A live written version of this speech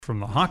From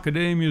the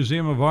Hockaday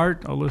Museum of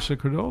Art, Alyssa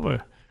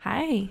Cordova.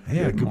 Hi.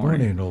 Yeah, good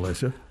morning,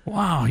 Alyssa.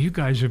 Wow, you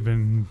guys have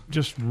been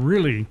just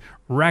really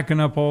racking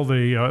up all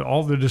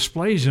the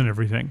displays and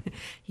everything.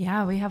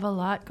 Yeah, we have a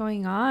lot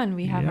going on.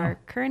 We have Yeah. our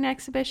current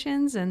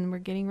exhibitions, and we're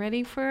getting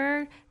ready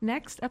for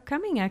next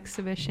upcoming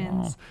exhibitions.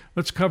 Wow.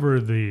 Let's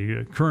cover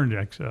the current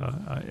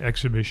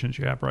exhibitions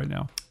you have right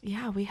now.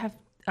 Yeah, we have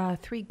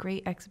 3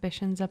 great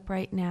exhibitions up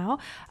right now.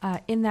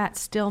 In that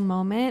still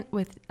moment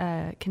with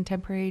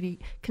contemporary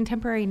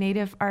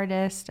native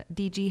artist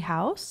D.G.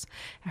 House.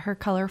 Her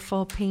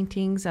colorful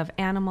paintings of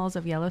animals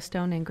of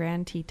Yellowstone and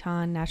Grand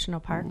Teton National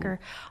Park are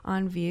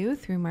on view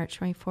through March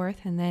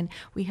 24th. And then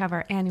we have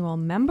our annual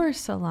Member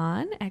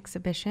Salon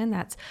exhibition.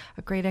 That's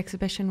a great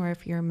exhibition where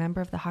if you're a member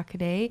of the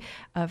Hockaday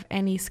of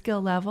any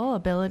skill level,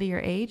 ability, or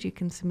age, you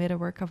can submit a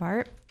work of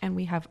art. And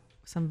we have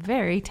some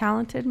very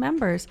talented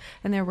members,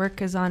 and their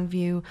work is on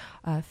view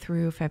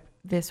through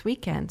this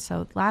weekend.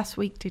 So last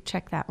week to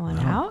check that one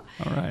out.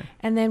 All right.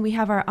 And then we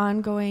have our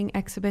ongoing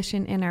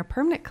exhibition in our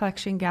permanent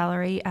collection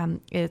gallery.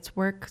 It's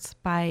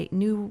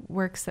new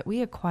works that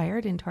we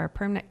acquired into our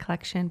permanent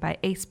collection by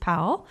Ace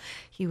Powell.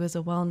 He was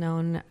a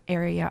well-known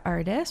area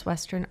artist,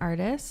 Western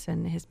artist,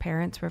 and his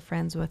parents were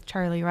friends with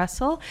Charlie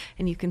Russell.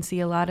 And you can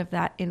see a lot of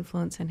that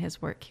influence in his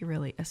work. He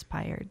really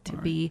aspired to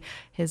be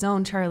his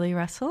own Charlie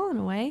Russell in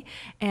a way.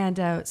 And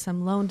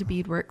some loaned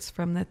bead works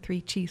from the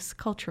Three Chiefs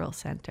Cultural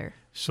Center.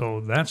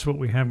 So that's what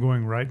we have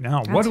going right now.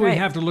 That's what do we right.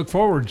 have to look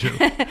forward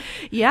to?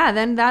 Yeah,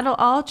 then that'll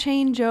all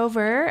change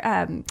over.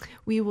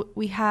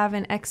 We have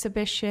an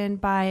exhibition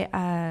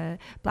by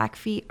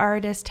Blackfeet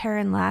artist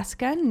Taryn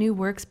Laskin, new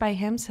works by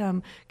him,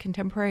 some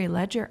contemporary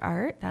ledger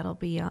art. That'll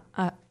be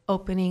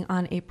opening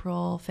on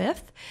April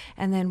 5th.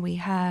 And then we'll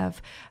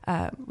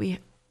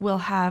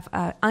have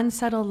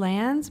Unsettled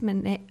Lands,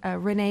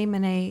 Renee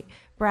Monet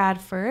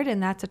Bradford,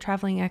 and that's a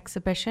traveling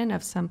exhibition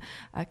of some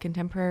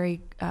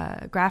contemporary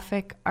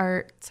graphic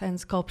arts and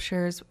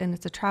sculptures, and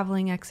it's a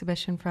traveling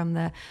exhibition from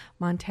the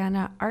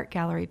Montana Art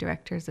Gallery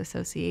Directors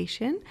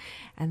Association.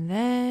 And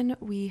then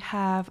we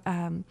have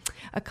a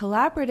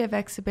collaborative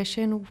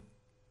exhibition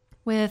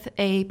with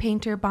a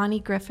painter,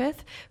 Bonnie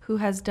Griffith, who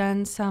has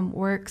done some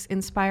works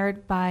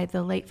inspired by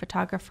the late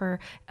photographer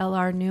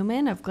L.R.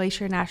 Newman of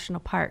Glacier National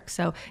Park.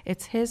 So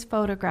it's his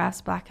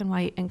photographs, black and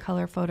white and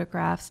color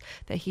photographs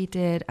that he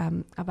did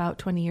about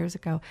 20 years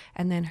ago,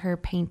 and then her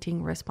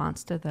painting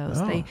response to those.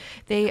 Oh.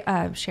 They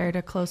shared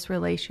a close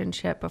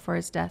relationship before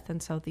his death,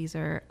 and so these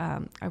are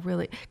a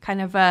really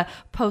kind of a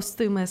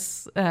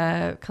posthumous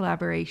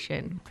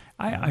collaboration.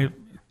 I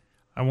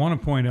want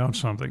to point out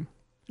something.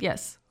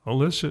 Yes.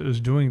 Alyssa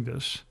is doing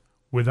this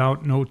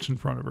without notes in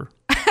front of her.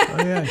 Oh,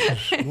 yeah,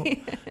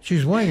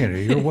 she's winging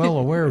it. You're well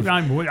aware of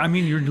I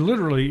mean,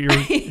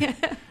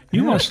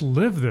 you must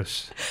live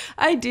this.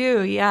 I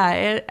do,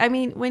 yeah. I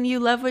mean, when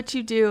you love what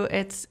you do,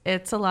 it's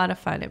a lot of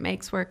fun. It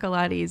makes work a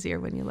lot easier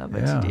when you love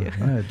what you do.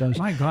 Yeah, it does.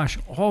 My gosh,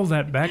 all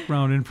that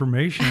background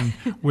information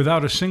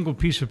without a single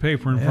piece of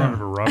paper in front of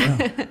her, Robin.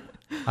 Yeah.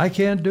 I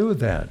can't do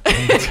that.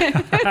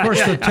 Of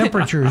course, the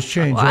temperatures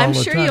change Well, all I'm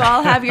the sure time. you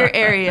all have your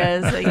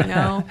areas, name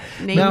Now,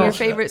 your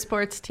favorite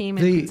sports team,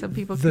 and some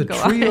people can go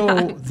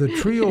on. The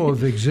trio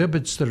of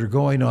exhibits that are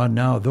going on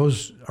now,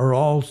 those are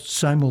all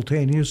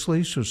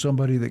simultaneously, so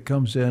somebody that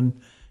comes in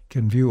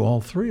can view all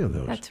 3 of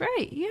those. That's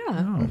right,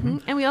 yeah.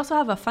 And we also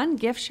have a fun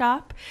gift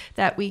shop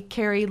that we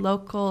carry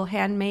local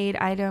handmade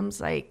items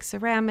like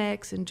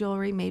ceramics and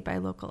jewelry made by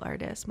local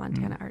artists,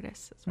 Montana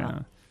artists as well.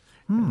 Yeah.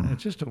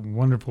 It's just a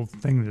wonderful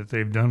thing that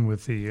they've done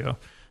with the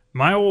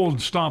my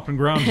old stomping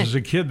grounds as a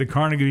kid, the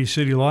Carnegie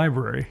City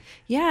Library.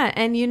 Yeah,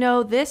 and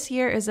this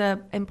year is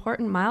an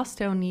important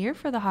milestone year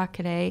for the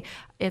Hockaday.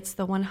 It's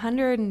the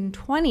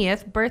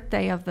 120th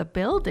birthday of the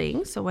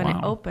building, so when it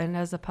opened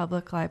as a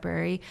public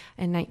library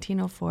in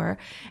 1904,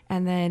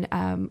 and then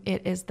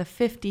it is the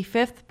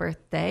 55th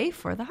birthday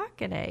for the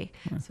Hockaday,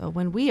 so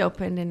when we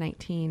opened in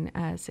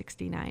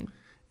 1969.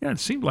 Yeah, it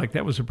seemed like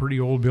that was a pretty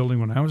old building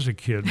when I was a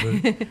kid,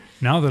 but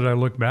now that I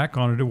look back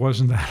on it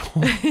wasn't that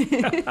old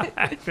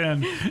back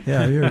then.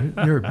 Yeah,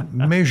 your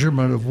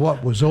measurement of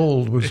what was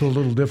old was a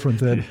little different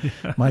than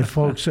my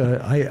folks.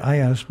 I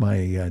asked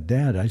my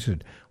dad, I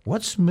said,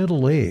 what's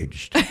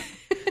middle-aged?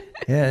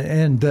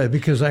 And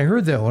because I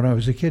heard that when I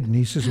was a kid, and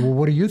he says, well,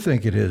 what do you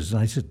think it is?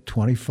 And I said,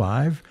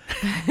 25?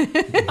 He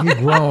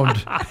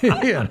groaned.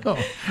 Yeah,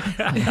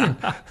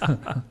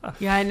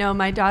 I know.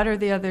 My daughter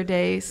the other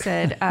day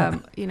said,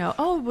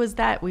 was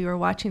that, we were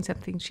watching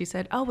something. She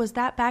said, oh, was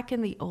that back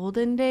in the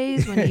olden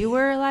days when you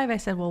were alive? I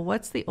said, well,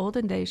 what's the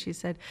olden days? She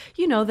said,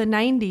 the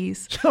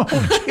 90s. Oh,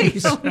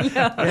 jeez.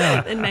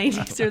 Yeah, the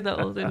 90s are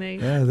the olden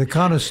days. Yeah, the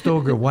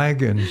Conestoga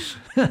wagons.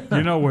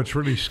 You know what's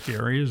really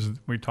scary is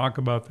we talk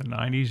about the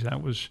 90s.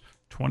 That was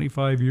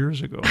 25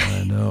 years ago.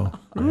 I know.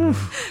 I know.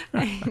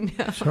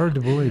 It's hard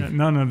to believe.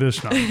 None of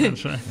this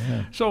nonsense.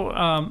 So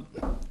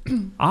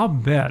I'll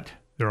bet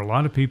there are a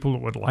lot of people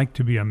that would like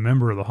to be a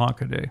member of the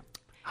Hockaday.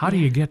 How do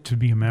you get to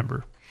be a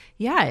member?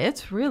 Yeah,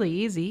 it's really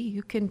easy.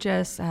 You can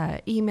just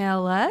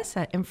email us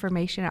at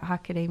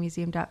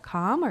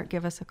information@hockadaymuseum.com or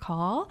give us a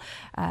call.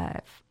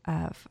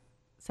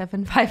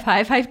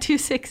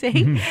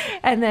 755-5268.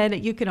 And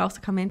then you can also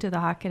come into the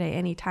Hockaday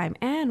anytime.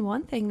 And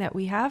one thing that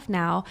we have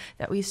now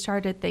that we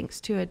started thanks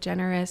to a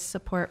generous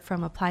support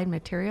from Applied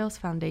Materials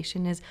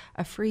Foundation is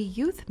a free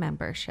youth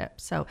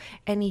membership. So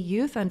any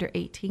youth under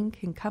 18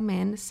 can come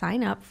in,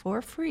 sign up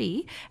for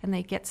free, and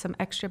they get some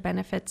extra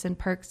benefits and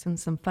perks and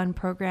some fun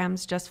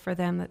programs just for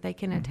them that they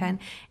can attend.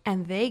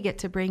 And they get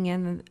to bring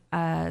in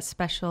a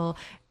special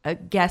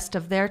guest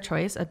of their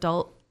choice,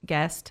 adult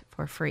guest,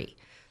 for free.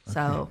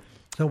 So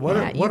what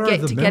are get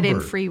the to member, get in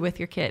free with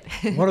your kid.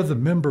 what are the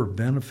member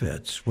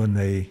benefits when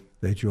they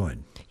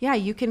join? Yeah,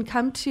 you can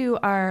come to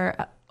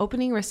our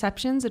opening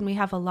receptions, and we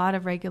have a lot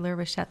of regular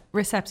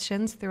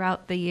receptions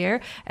throughout the year,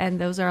 and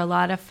those are a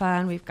lot of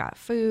fun. We've got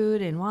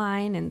food and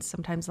wine and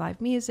sometimes live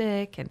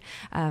music, and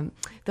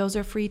those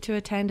are free to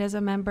attend as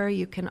a member.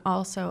 You can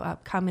also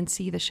come and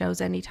see the shows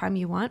anytime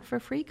you want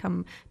for free.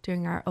 Come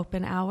during our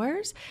open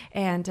hours,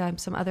 and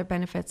some other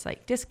benefits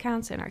like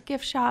discounts in our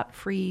gift shop,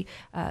 free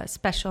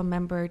special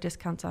member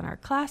discounts on our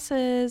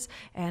classes,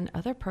 and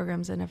other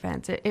programs and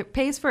events. It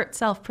pays for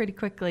itself pretty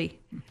quickly.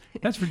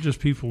 That's for just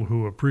people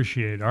who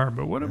appreciate art,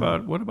 but what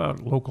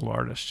about local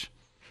artists?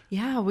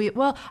 Yeah,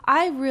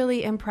 I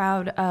really am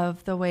proud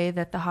of the way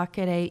that the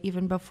Hockaday,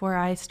 even before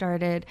I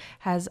started,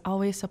 has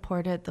always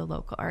supported the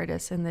local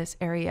artists in this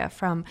area,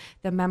 from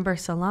the member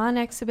salon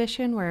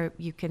exhibition where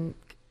you can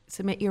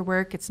submit your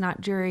work. It's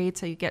not juried,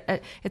 so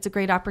it's a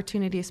great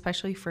opportunity,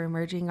 especially for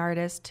emerging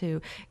artists,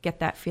 to get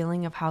that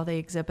feeling of how they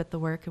exhibit the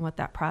work and what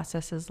that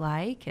process is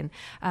like. And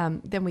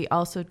then we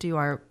also do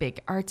our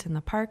big Arts in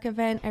the Park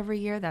event every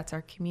year. That's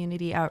our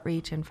community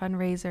outreach and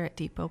fundraiser at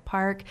Depot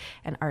Park,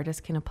 and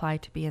artists can apply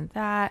to be in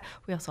that.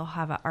 We also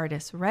have an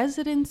artist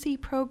residency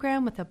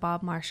program with the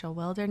Bob Marshall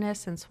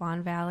Wilderness in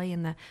Swan Valley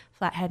in the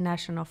Flathead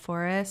National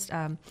Forest,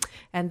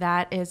 and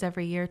that is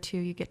every year too.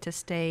 You get to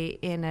stay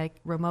in a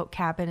remote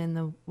cabin in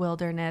the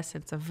wilderness.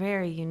 It's a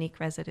very unique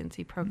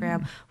residency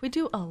program. We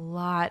do a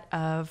lot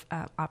of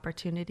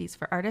opportunities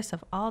for artists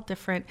of all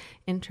different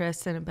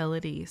interests and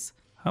abilities.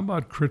 How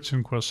about Crits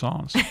and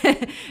Croissants?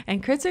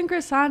 And Crits and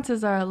Croissants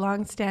is our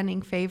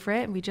longstanding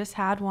favorite. We just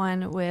had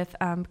one with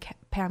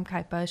Pam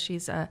Kaipa.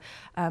 She's a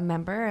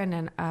member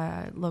and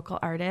a local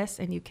artist,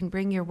 and you can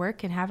bring your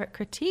work and have it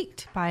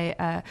critiqued by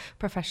a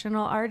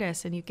professional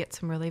artist, and you get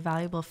some really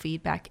valuable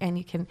feedback, and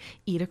you can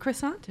eat a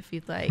croissant if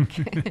you'd like.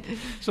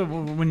 So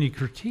when you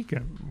critique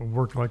a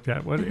work like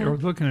that, are you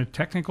looking at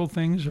technical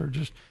things or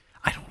just,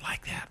 I don't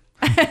like that?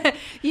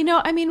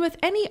 With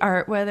any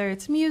art, whether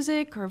it's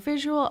music or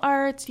visual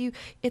arts,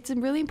 it's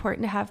really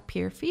important to have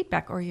peer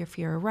feedback. Or if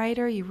you're a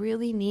writer, you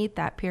really need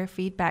that peer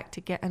feedback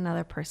to get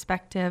another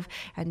perspective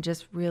and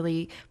just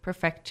really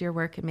perfect your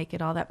work and make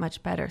it all that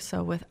much better.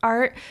 So with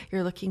art,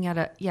 you're looking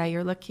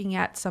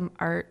at some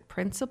art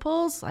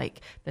principles like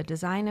the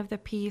design of the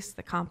piece,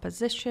 the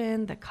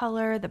composition, the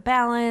color, the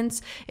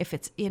balance. If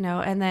it's,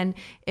 and then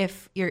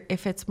if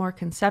it's more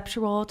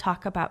conceptual,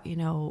 talk about,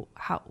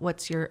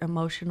 what's your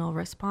emotional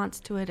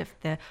response to it. If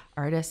the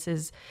artist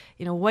is,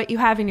 what you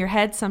have in your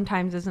head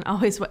sometimes isn't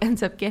always what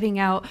ends up getting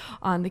out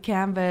on the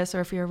canvas,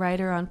 or if you're a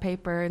writer on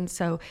paper. And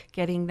so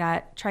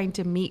trying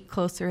to meet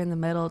closer in the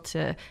middle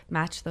to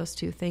match those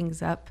two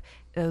things up,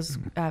 those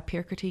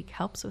peer critique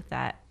helps with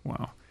that.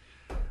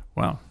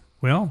 Wow.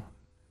 Well,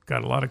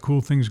 got a lot of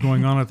cool things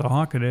going on at the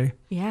Hockaday.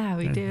 Yeah,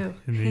 we do.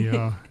 In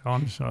the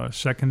on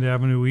 2nd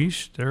Avenue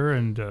East there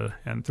and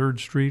 3rd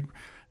Street,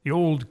 the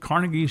old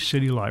Carnegie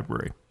City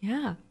Library.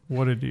 Yeah.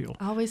 What a deal.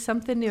 Always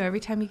something new every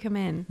time you come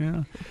in.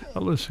 Yeah.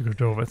 Alyssa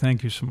Cordova,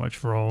 thank you so much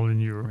for all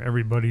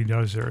everybody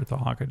does there at the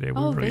Hockaday.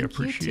 We really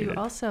appreciate it. Thank you too.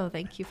 Also,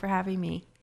 thank you for having me.